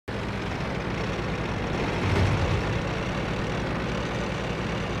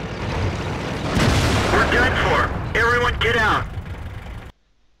Everyone get out!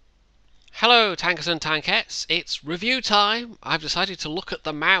 Hello tankers and tankettes, it's review time. I've decided to look at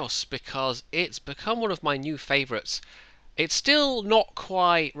the mouse because it's become one of my new favourites. It's still not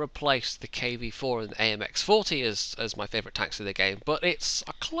quite replaced the KV4 and the AMX40 as my favourite tanks in the game, but it's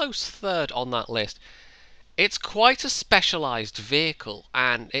a close third on that list. It's quite a specialised vehicle,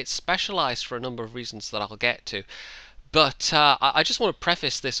 and it's specialised for a number of reasons that I'll get to. But I just want to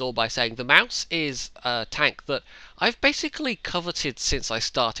preface this all by saying the mouse is a tank that I've basically coveted since I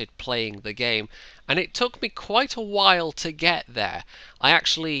started playing the game, and it took me quite a while to get there. I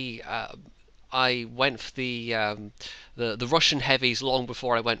actually I went for the Russian heavies long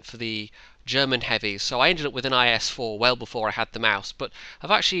before I went for the German heavies, so I ended up with an IS-4 well before I had the mouse. But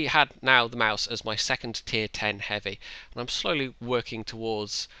I've actually had now the mouse as my second tier 10 heavy, and I'm slowly working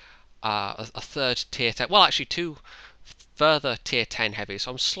towards a third tier 10. Well, actually two further tier 10 heavy, so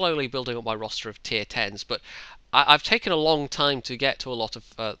I'm slowly building up my roster of tier 10s, but I've taken a long time to get to a lot of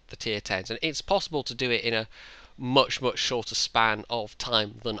the tier 10s, and it's possible to do it in a much shorter span of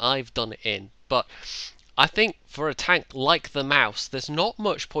time than I've done it in. But I think for a tank like the mouse, there's not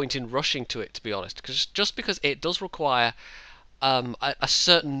much point in rushing to it, to be honest, just because it does require a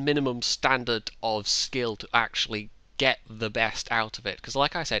certain minimum standard of skill to actually get the best out of it, because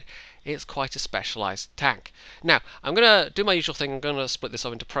like I said, it's quite a specialised tank. Now, I'm going to do my usual thing. I'm going to split this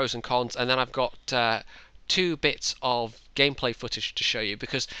up into pros and cons, and then I've got two bits of gameplay footage to show you,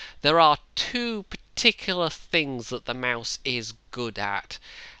 because there are two particular things that the mouse is good at,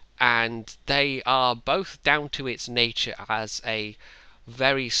 and they are both down to its nature as a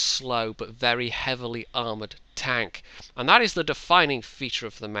very slow but very heavily armoured tank, and that is the defining feature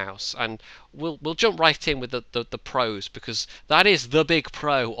of the mouse. And we'll jump right in with the pros, because that is the big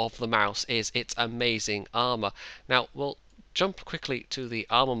pro of the mouse, is its amazing armour. Now we'll jump quickly to the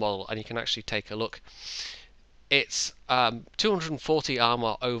armour model, and you can actually take a look. It's 240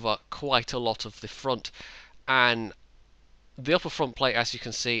 armour over quite a lot of the front, and the upper front plate, as you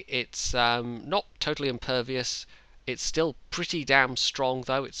can see, it's not totally impervious. It's still pretty damn strong,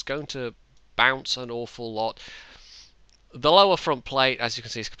 though. It's going to bounce an awful lot. The lower front plate, as you can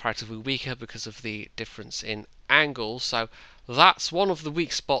see, is comparatively weaker because of the difference in angle, so that's one of the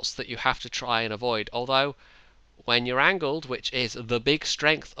weak spots that you have to try and avoid. Although, when you're angled, which is the big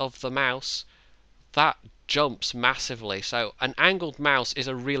strength of the mouse, that jumps massively. So an angled mouse is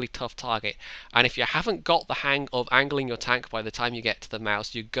a really tough target, and if you haven't got the hang of angling your tank by the time you get to the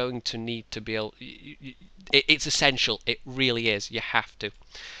mouse, you're going to need to be able... It's essential. It really is. You have to.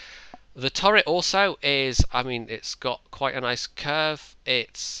 The turret also is, I mean, it's got quite a nice curve.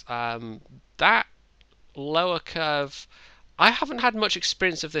 It's that lower curve. I haven't had much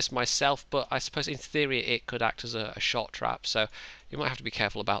experience of this myself, but I suppose in theory it could act as a shot trap, so you might have to be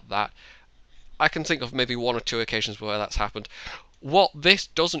careful about that. I can think of maybe one or two occasions where that's happened. What this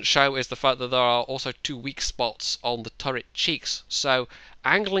doesn't show is the fact that there are also two weak spots on the turret cheeks, so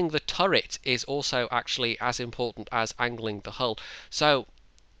angling the turret is also actually as important as angling the hull. So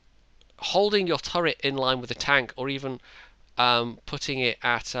holding your turret in line with the tank, or even putting it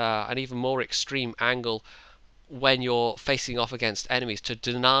at an even more extreme angle when you're facing off against enemies to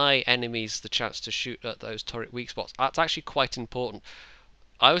deny enemies the chance to shoot at those turret weak spots, that's actually quite important.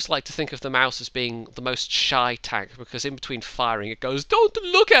 I always like to think of the mouse as being the most shy tank, because in between firing it goes, "Don't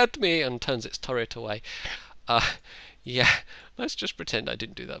look at me," and turns its turret away. Yeah, let's just pretend I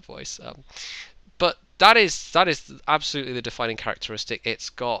didn't do that voice. But that is absolutely the defining characteristic. It's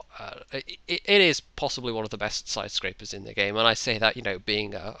got it is possibly one of the best side scrapers in the game, and I say that, you know,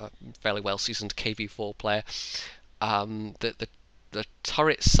 being a fairly well seasoned KV4 player. The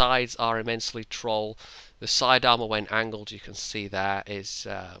turret sides are immensely troll. The side armor, when angled, you can see there is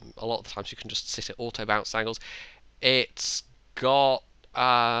a lot of the times you can just sit at auto bounce angles. It's got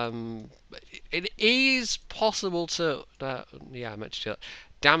it is possible to yeah, I mentioned it,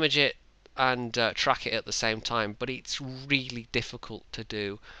 damage it and track it at the same time, but it's really difficult to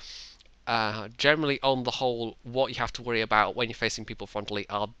do. Generally, on the whole, what you have to worry about when you're facing people frontally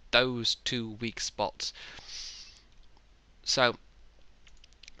are those two weak spots. So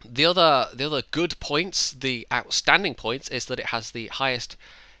the other good points, the outstanding points, is that it has the highest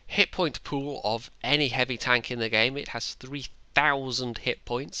hit point pool of any heavy tank in the game. It has 3,000 hit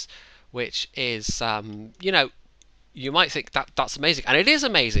points, which is, you know, you might think that that's amazing, and it is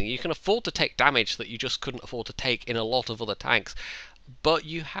amazing. You can afford to take damage that you just couldn't afford to take in a lot of other tanks, but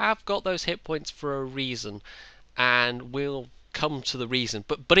you have got those hit points for a reason, and we'll come to the reason,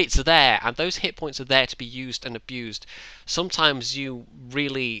 but it's there, and those hit points are there to be used and abused. Sometimes you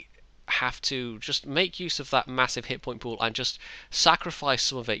really have to just make use of that massive hit point pool and just sacrifice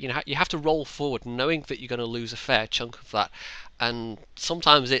some of it. You have to roll forward knowing that you're going to lose a fair chunk of that, and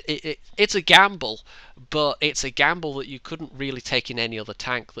sometimes it's a gamble, but it's a gamble that you couldn't really take in any other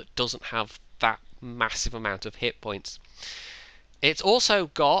tank that doesn't have that massive amount of hit points. It's also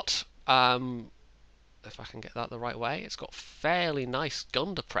got, if I can get that the right way, it's got fairly nice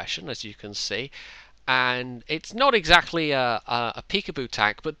gun depression, as you can see. And it's not exactly a peekaboo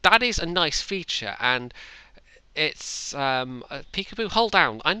tank, but that is a nice feature, and it's a peekaboo hold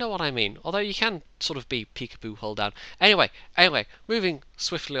down. I know what I mean, although you can sort of be peekaboo hold down. Anyway, moving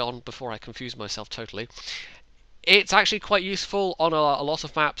swiftly on before I confuse myself totally. It's actually quite useful on a lot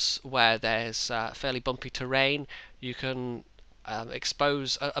of maps where there's fairly bumpy terrain. You can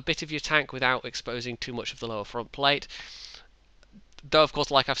expose a bit of your tank without exposing too much of the lower front plate. Though, of course,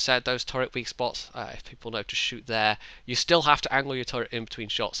 like I've said, those turret weak spots, if people know to shoot there, you still have to angle your turret in between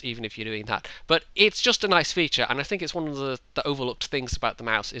shots, even if you're doing that. But it's just a nice feature, and I think it's one of the overlooked things about the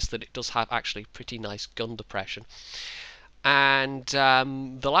mouse, is that it does have actually pretty nice gun depression. And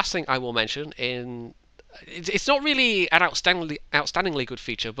the last thing I will mention, it's not really an outstandingly good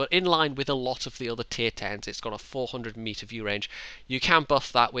feature, but in line with a lot of the other tier 10s, it's got a 400 meter view range. You can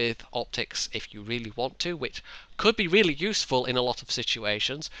buff that with optics if you really want to, which could be really useful in a lot of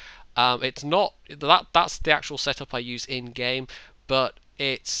situations. It's not that's the actual setup I use in game, but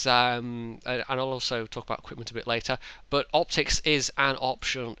it's and I'll also talk about equipment a bit later. But optics is an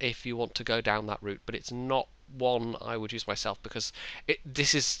option if you want to go down that route, but it's not one I would use myself, because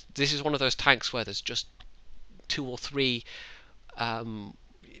this is one of those tanks where there's just 2 or 3.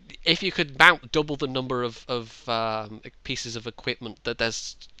 If you could mount double the number of pieces of equipment, that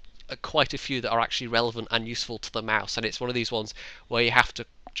there's quite a few that are actually relevant and useful to the mouse, and it's one of these ones where you have to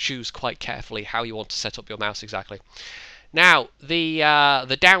choose quite carefully how you want to set up your mouse exactly. Now, the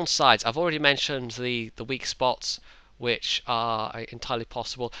downsides, I've already mentioned the weak spots, which are entirely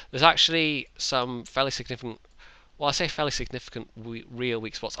possible. There's actually some fairly significant, well, I say fairly significant real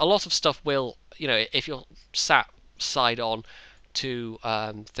weak spots. A lot of stuff will, if you're sat side on to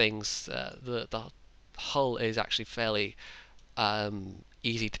things, the hull is actually fairly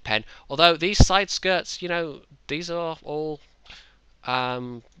easy to pen. Although these side skirts, these are all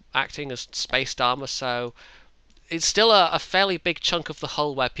acting as spaced armor, so it's still a fairly big chunk of the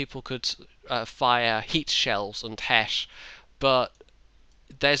hull where people could fire heat shells and HESH, but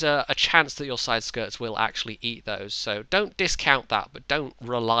there's a chance that your side skirts will actually eat those. So don't discount that, but don't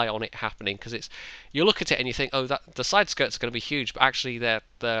rely on it happening, because you look at it and you think, oh, the side skirts are going to be huge, but actually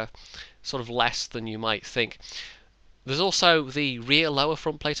they're sort of less than you might think. There's also the rear lower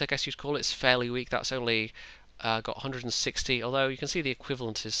front plate, I guess you'd call it. It's fairly weak. That's only got 160, although you can see the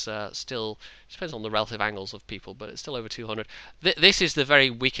equivalent is still, depends on the relative angles of people, but it's still over 200. This is the very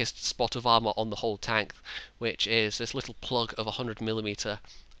weakest spot of armor on the whole tank, which is this little plug of 100mm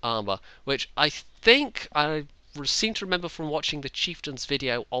armor, which I think I seem to remember from watching the Chieftain's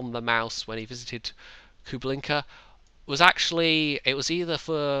video on the mouse when he visited Kublinka, was actually, it was either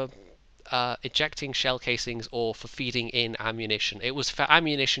for ejecting shell casings or for feeding in ammunition. It was for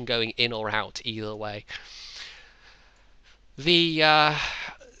ammunition going in or out, either way. The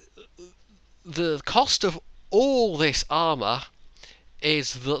cost of all this armor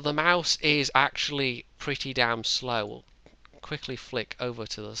is that the mouse is actually pretty damn slow. We'll quickly flick over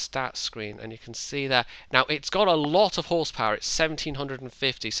to the stats screen and you can see there. Now it's got a lot of horsepower. It's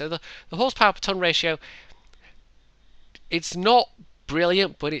 1750. So the horsepower per ton ratio, it's not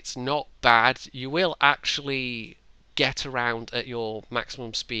brilliant, but it's not bad. You will actually get around at your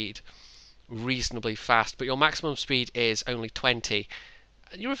maximum speed reasonably fast, but your maximum speed is only 20.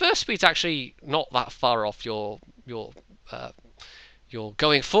 Your reverse speed's actually not that far off your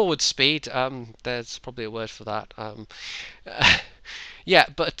going forward speed. There's probably a word for that. Yeah,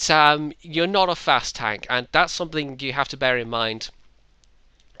 but you're not a fast tank, and that's something you have to bear in mind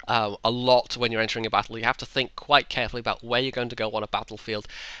a lot when you're entering a battle. You have to think quite carefully about where you're going to go on a battlefield,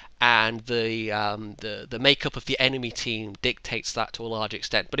 and the makeup of the enemy team dictates that to a large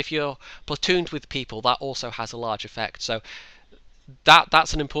extent. But if you're platooned with people, that also has a large effect. So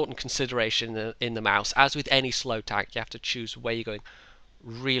that's an important consideration in the mouse. As with any slow tank, you have to choose where you're going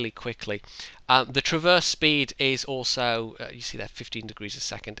really quickly. The traverse speed is also, you see there, 15 degrees a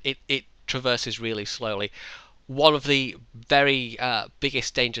second. It traverses really slowly. One of the very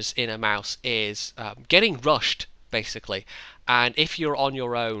biggest dangers in a mouse is getting rushed, basically. And if you're on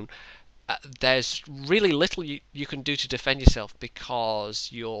your own, there's really little you can do to defend yourself, because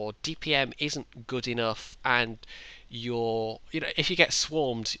your DPM isn't good enough, and if you get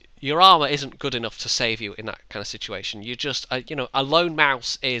swarmed, your armor isn't good enough to save you in that kind of situation. You just a lone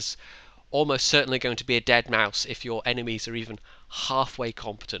mouse is almost certainly going to be a dead mouse if your enemies are even halfway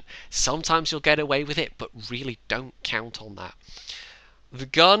competent. Sometimes you'll get away with it, but really don't count on that. The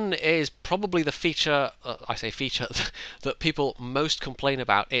gun is probably the feature, I say feature, that people most complain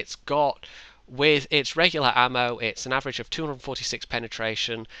about. It's got, with its regular ammo, it's an average of 246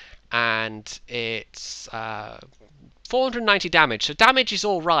 penetration, and it's 490 damage. So damage is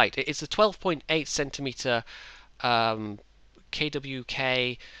all right. It's a 12.8 centimeter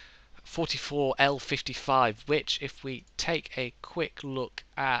KWK 44L55, which, if we take a quick look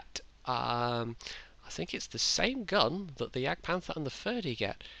at, I think it's the same gun that the Jagdpanther and the Ferdi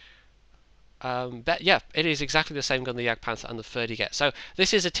get. But yeah, it is exactly the same gun the Jagdpanther and the Ferdi get. So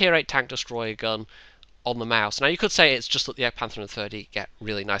this is a tier 8 tank destroyer gun on the mouse. Now you could say it's just that the Jagdpanther and the Ferdi get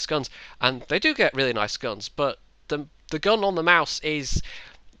really nice guns, and they do get really nice guns, but the gun on the mouse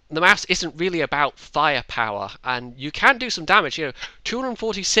isn't really about firepower, and you can do some damage.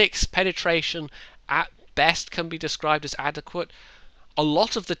 246 penetration at best can be described as adequate. A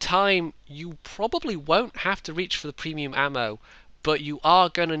lot of the time you probably won't have to reach for the premium ammo, but you are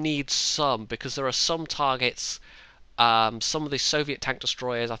going to need some, because there are some targets, some of the Soviet tank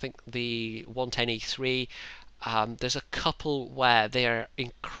destroyers, I think the 110E3, there's a couple where they are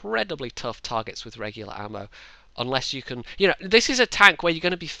incredibly tough targets with regular ammo. Unless you can, this is a tank where you're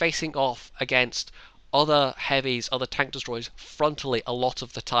going to be facing off against other heavies, other tank destroyers frontally a lot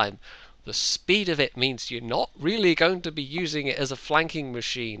of the time. The speed of it means you're not really going to be using it as a flanking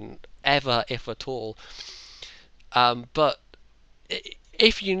machine ever, if at all. But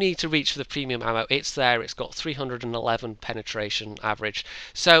if you need to reach for the premium ammo, it's there. It's got 311 penetration average.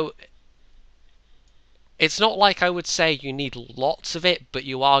 So it's not like I would say you need lots of it, but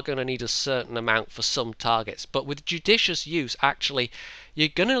you are going to need a certain amount for some targets. But with judicious use, actually, you're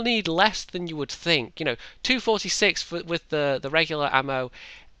going to need less than you would think. 246 with the regular ammo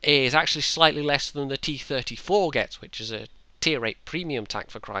is actually slightly less than the T-34 gets, which is a tier 8 premium tank,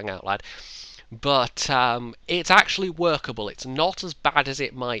 for crying out loud. But it's actually workable. It's not as bad as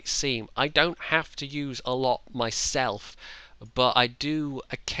it might seem. I don't have to use a lot myself, but I do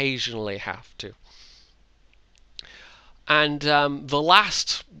occasionally have to. And the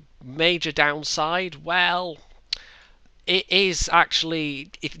last major downside, well,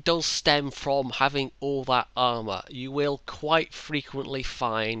 it does stem from having all that armor. You will quite frequently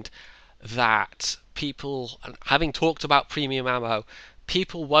find that people, having talked about premium ammo,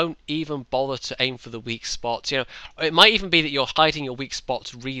 people won't even bother to aim for the weak spots. It might even be that you're hiding your weak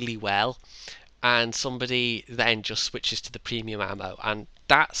spots really well, and somebody then just switches to the premium ammo, and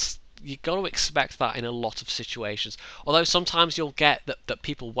you've got to expect that in a lot of situations. Although sometimes you'll get that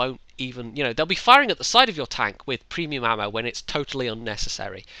people won't even, they'll be firing at the side of your tank with premium ammo when it's totally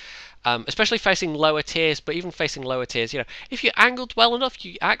unnecessary. Especially facing lower tiers, but even facing lower tiers, if you're angled well enough,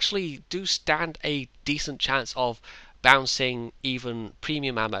 you actually do stand a decent chance of bouncing even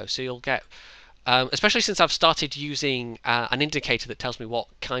premium ammo. So you'll get, especially since I've started using an indicator that tells me what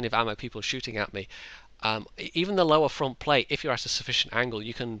kind of ammo people are shooting at me. Even the lower front plate, if you're at a sufficient angle,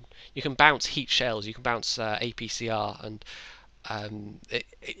 you can bounce heat shells, you can bounce APCR, and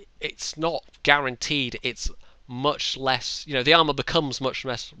it's not guaranteed. It's much less, the armor becomes much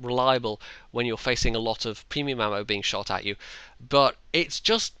less reliable when you're facing a lot of premium ammo being shot at you. But it's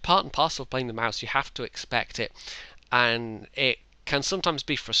just part and parcel of playing the mouse. You have to expect it, and it can sometimes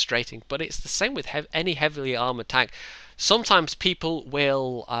be frustrating. But it's the same with any heavily armored tank. Sometimes people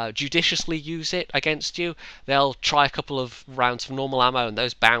will judiciously use it against you. They'll try a couple of rounds of normal ammo and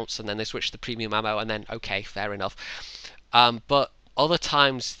those bounce, and then they switch to the premium ammo, and then okay, fair enough. But other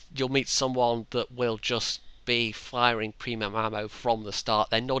times you'll meet someone that will just be firing premium ammo from the start.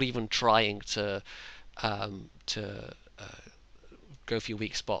 They're not even trying to go for your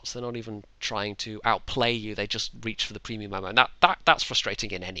weak spots. They're not even trying to outplay you. They just reach for the premium ammo, and that's frustrating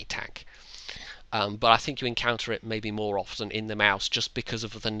in any tank. But I think you encounter it maybe more often in the mouse, just because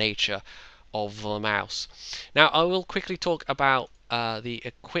of the nature of the mouse. Now I will quickly talk about the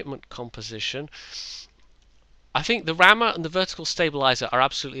equipment composition. I think the rammer and the vertical stabilizer are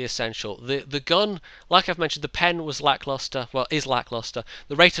absolutely essential. The gun, like I've mentioned, the pen was lackluster, is lackluster.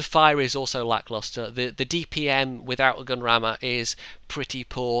 The rate of fire is also lackluster. The DPM without a gun rammer is pretty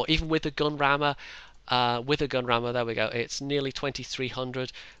poor. Even with a gun rammer, there we go, it's nearly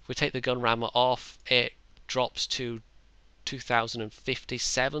 2300. If we take the gun rammer off, it drops to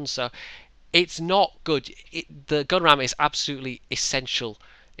 2057, so it's not good. The gun rammer is absolutely essential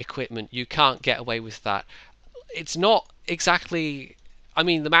equipment. You can't get away with that. It's not exactly,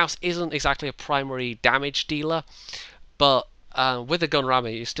 the mouse isn't exactly a primary damage dealer, but with a gun rammer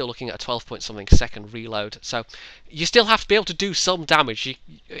you're still looking at a 12 point something second reload, so you still have to be able to do some damage.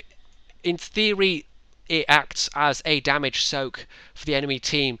 in theory, it acts as a damage soak for the enemy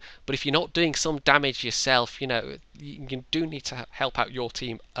team, but if you're not doing some damage yourself, you know, you do need to help out your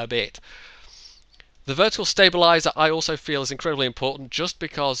team a bit. The vertical stabilizer I also feel is incredibly important, just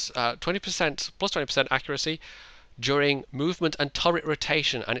because 20% plus 20% accuracy during movement and turret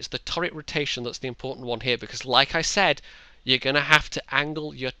rotation, and it's the turret rotation that's the important one here, because like I said, you're going to have to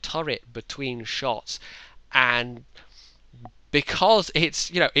angle your turret between shots, and because it's,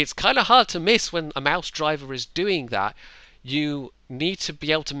 you know, it's kind of hard to miss when a mouse driver is doing that, you need to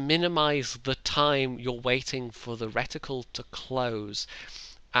be able to minimize the time you're waiting for the reticle to close.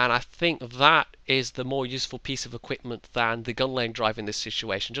 And I think that is the more useful piece of equipment than the gun laying drive in this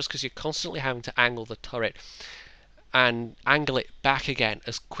situation, just because you're constantly having to angle the turret and angle it back again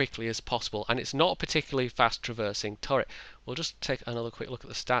as quickly as possible, and it's not a particularly fast traversing turret. We'll just take another quick look at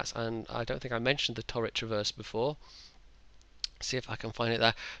the stats, and I don't think I mentioned the turret traverse before. See if I can find it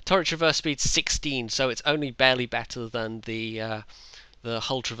there. Turret traverse speed 16, so it's only barely better than the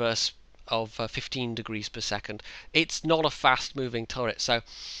hull traverse of 15 degrees per second. It's not a fast moving turret, so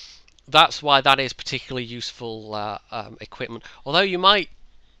that's why that is particularly useful equipment. Although you might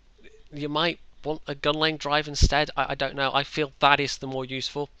want a gun laying drive instead. I don't know. I feel that is the more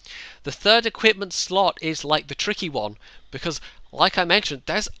useful. The third equipment slot is like the tricky one, because like I mentioned,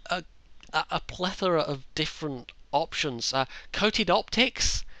 there's a plethora of different options. Coated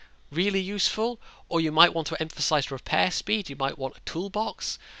optics, really useful, or you might want to emphasize repair speed. You might want a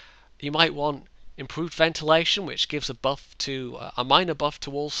toolbox. You might want improved ventilation, which gives a buff to a minor buff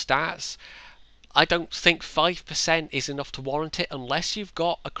to all stats. I don't think 5% is enough to warrant it unless you've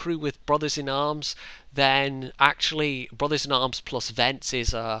got a crew with Brothers in Arms. Then actually, Brothers in Arms plus vents is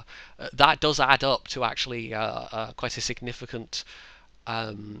that does add up to actually quite a significant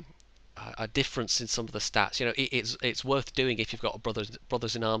a difference in some of the stats. You know, it's worth doing if you've got a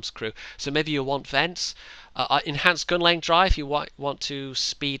Brothers in Arms crew. So maybe you want vents, enhanced gun laying drive. You want to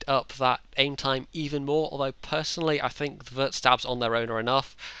speed up that aim time even more. Although personally, I think the vert stabs on their own are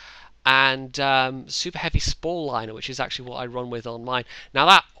enough. And super heavy spore liner, which is actually what I run with on mine. Now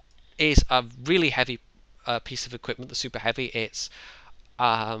that is a really heavy piece of equipment. The super heavy. It's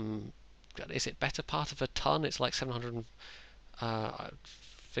is it better part of a ton? It's like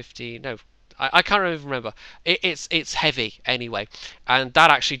 750. No, I can't even remember. It's heavy anyway, and that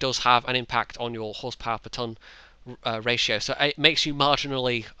actually does have an impact on your horsepower per ton ratio. So it makes you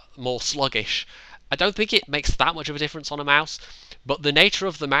marginally more sluggish. I don't think it makes that much of a difference on a mouse, but the nature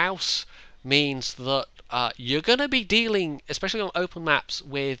of the mouse means that you're going to be dealing, especially on open maps,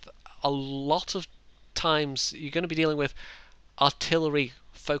 with a lot of times you're going to be dealing with artillery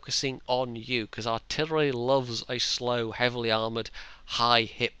focusing on you, because artillery loves a slow, heavily armoured, high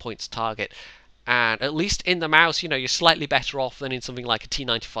hit points target. And at least in the mouse, you know, you're slightly better off than in something like a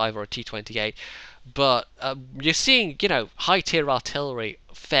T95 or a T28. But you're seeing, you know, high tier artillery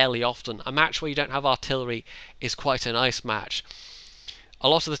fairly often. A match where you don't have artillery is quite a nice match. A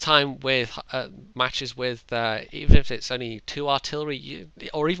lot of the time with matches with, even if it's only 2 artillery,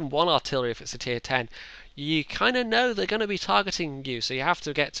 or even 1 artillery if it's a tier 10, you kind of know they're going to be targeting you. So you have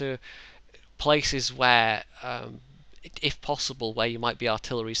to get to places where, if possible, where you might be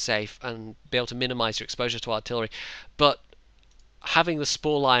artillery safe and be able to minimize your exposure to artillery. But having the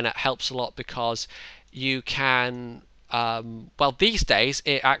spore liner helps a lot, because you can, well, these days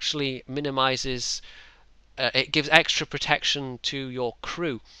it actually minimizes, it gives extra protection to your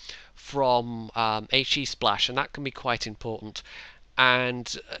crew from HE splash, and that can be quite important.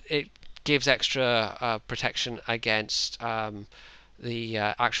 And it gives extra protection against the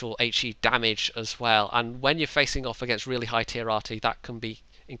actual HE damage as well. And when you're facing off against really high tier RT, that can be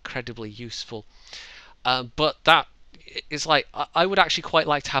incredibly useful. But that is like, I would actually quite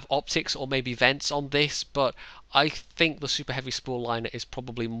like to have optics or maybe vents on this, but I think the super heavy spore liner is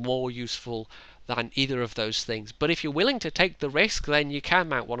probably more useful than either of those things. But if you're willing to take the risk, then you can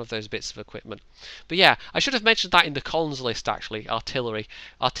mount one of those bits of equipment. But yeah, I should have mentioned that in the cons list actually. Artillery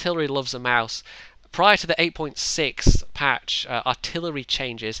loves a mouse. Prior to the 8.6 patch, artillery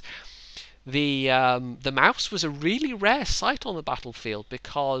changes, the mouse was a really rare sight on the battlefield,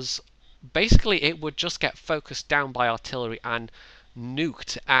 because basically it would just get focused down by artillery and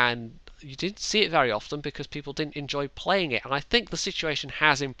nuked, and you didn't see it very often because people didn't enjoy playing it. And I think the situation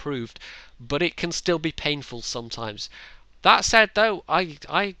has improved, but it can still be painful sometimes. That said, though,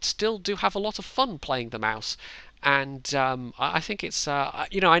 I still do have a lot of fun playing the mouse, and I think it's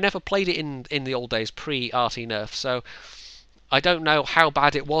you know, I never played it in the old days pre-RT nerf, so I don't know how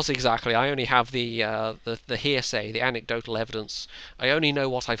bad it was exactly. I only have the hearsay, the anecdotal evidence. I only know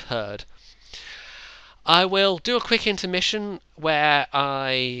what I've heard. I will do a quick intermission where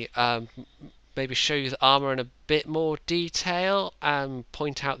I maybe show you the armor in a bit more detail and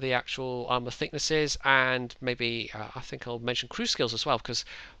point out the actual armor thicknesses, and maybe I think I'll mention crew skills as well, because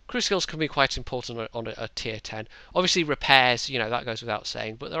crew skills can be quite important on a tier 10. Obviously repairs, you know, that goes without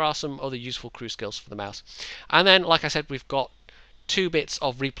saying, but there are some other useful crew skills for the mouse. And then, like I said, we've got 2 bits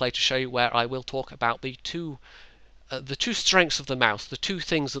of replay to show you where I will talk about the two strengths of the mouse, the 2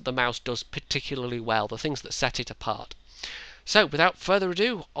 things that the mouse does particularly well, the things that set it apart. So, without further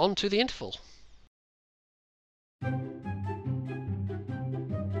ado, on to the interval.